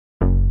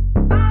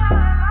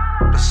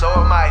So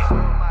am I.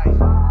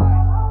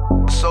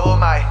 So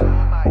am I.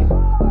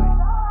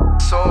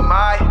 So am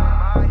I.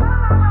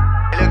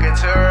 Look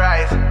into her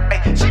eyes.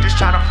 Ay, she just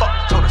tryna fuck.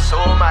 Told her so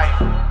am I.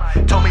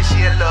 Told me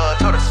she in love.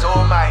 Told her so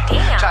am I.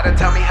 Tried to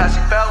tell me how she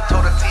felt.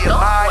 Told her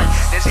TMI.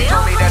 Then she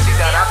told me that she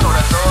done. I told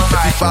her so am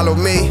I. If you follow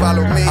me,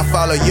 I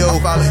follow you.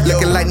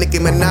 Looking like Nicki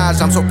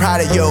Minaj, I'm so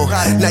proud of you.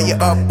 Now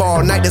you're up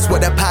all night, that's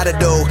what that powder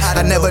do.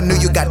 I never knew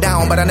you got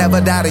down, but I never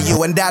doubted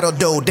you, and that'll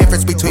do.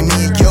 Difference between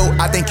me and you,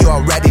 I think you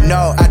already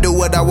know. I do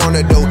what I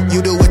wanna do,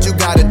 you do what you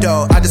gotta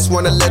do. I just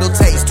want a little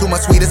taste, too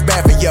much sweet is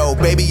bad for yo.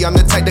 Baby, I'm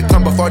the type to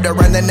come before the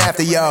run, then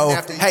after yo.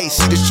 Hey,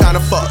 she just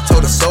tryna fuck,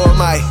 told her so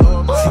am I.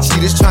 She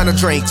just tryna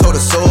drink, told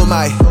her so am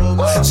I.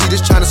 She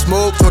just tryna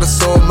smoke, told her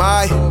so am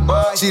I.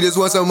 She just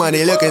wants some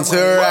money, look into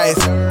her eyes.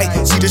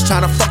 Hey, she just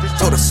tryna fuck,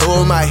 told her so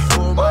am I.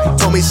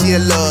 Told me she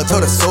in love,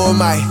 told her so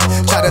am I.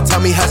 Tried to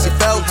tell me how she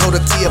felt, told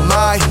her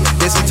TMI.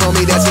 Then she told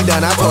me that she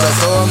done, I told her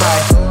so am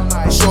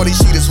I. Shorty,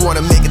 she just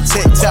wanna make a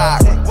TikTok.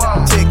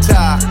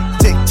 TikTok,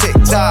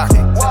 tick-tick-tock.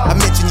 I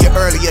mentioned you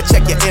earlier,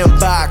 check your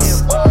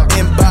inbox.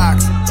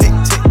 Inbox,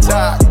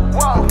 tick-tick-tock.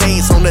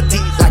 Things on the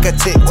deep like a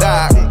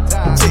TikTok.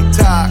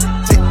 TikTok,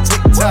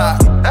 tick-tick-tock.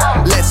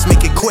 Let's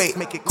make it quick,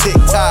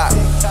 TikTok.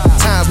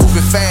 Time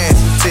moving fast,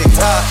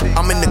 TikTok.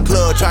 I'm in the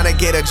club tryna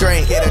get a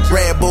drink.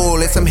 Red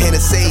Bull and some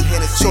Hennessy.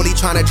 Shorty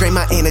tryna drain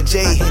my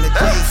energy.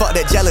 Fuck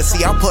that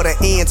jealousy, I'll put an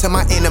end to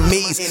my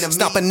enemies.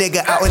 Stomp a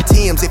nigga out in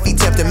Tim's if he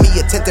tempted me.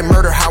 Attempted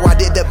murder, how I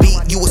did the beat.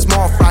 You a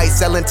small fry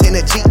selling 10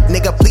 a G.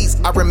 Nigga, please,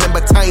 I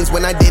remember times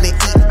when I didn't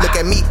eat. Look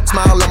at me,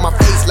 smile on my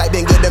face like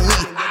been good to me.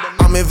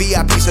 I'm in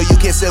VIP, so you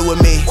can sit with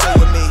me.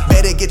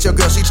 Better get your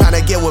girl, she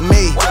tryna get with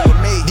me.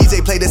 DJ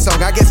play this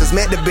song, I guess it's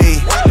meant to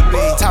be.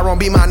 Tyrone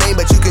be my name,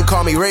 but you can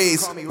call me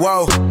Raze.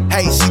 Whoa,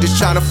 hey, she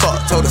just tryna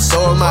fuck, told her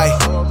so am I.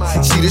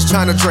 She just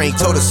tryna drink,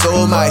 told her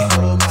so am I.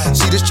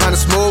 She just tryna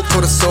smoke,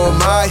 told her so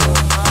am I.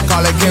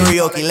 Call her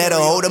karaoke, let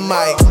her hold the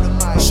mic.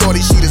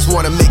 Shorty, she just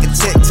wanna make a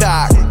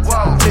TikTok.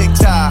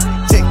 TikTok,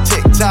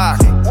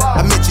 tick-tick-tock.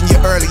 I mentioned you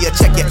earlier,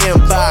 check your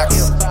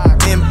inbox.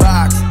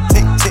 Inbox,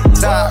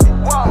 tick-tick-tock.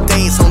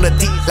 Things on the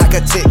deep like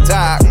a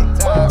TikTok.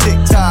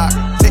 TikTok,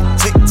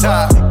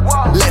 tick-tick-tock.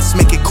 Let's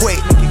make it quick,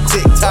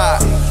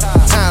 TikTok.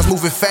 Time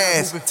moving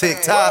fast,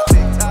 TikTok.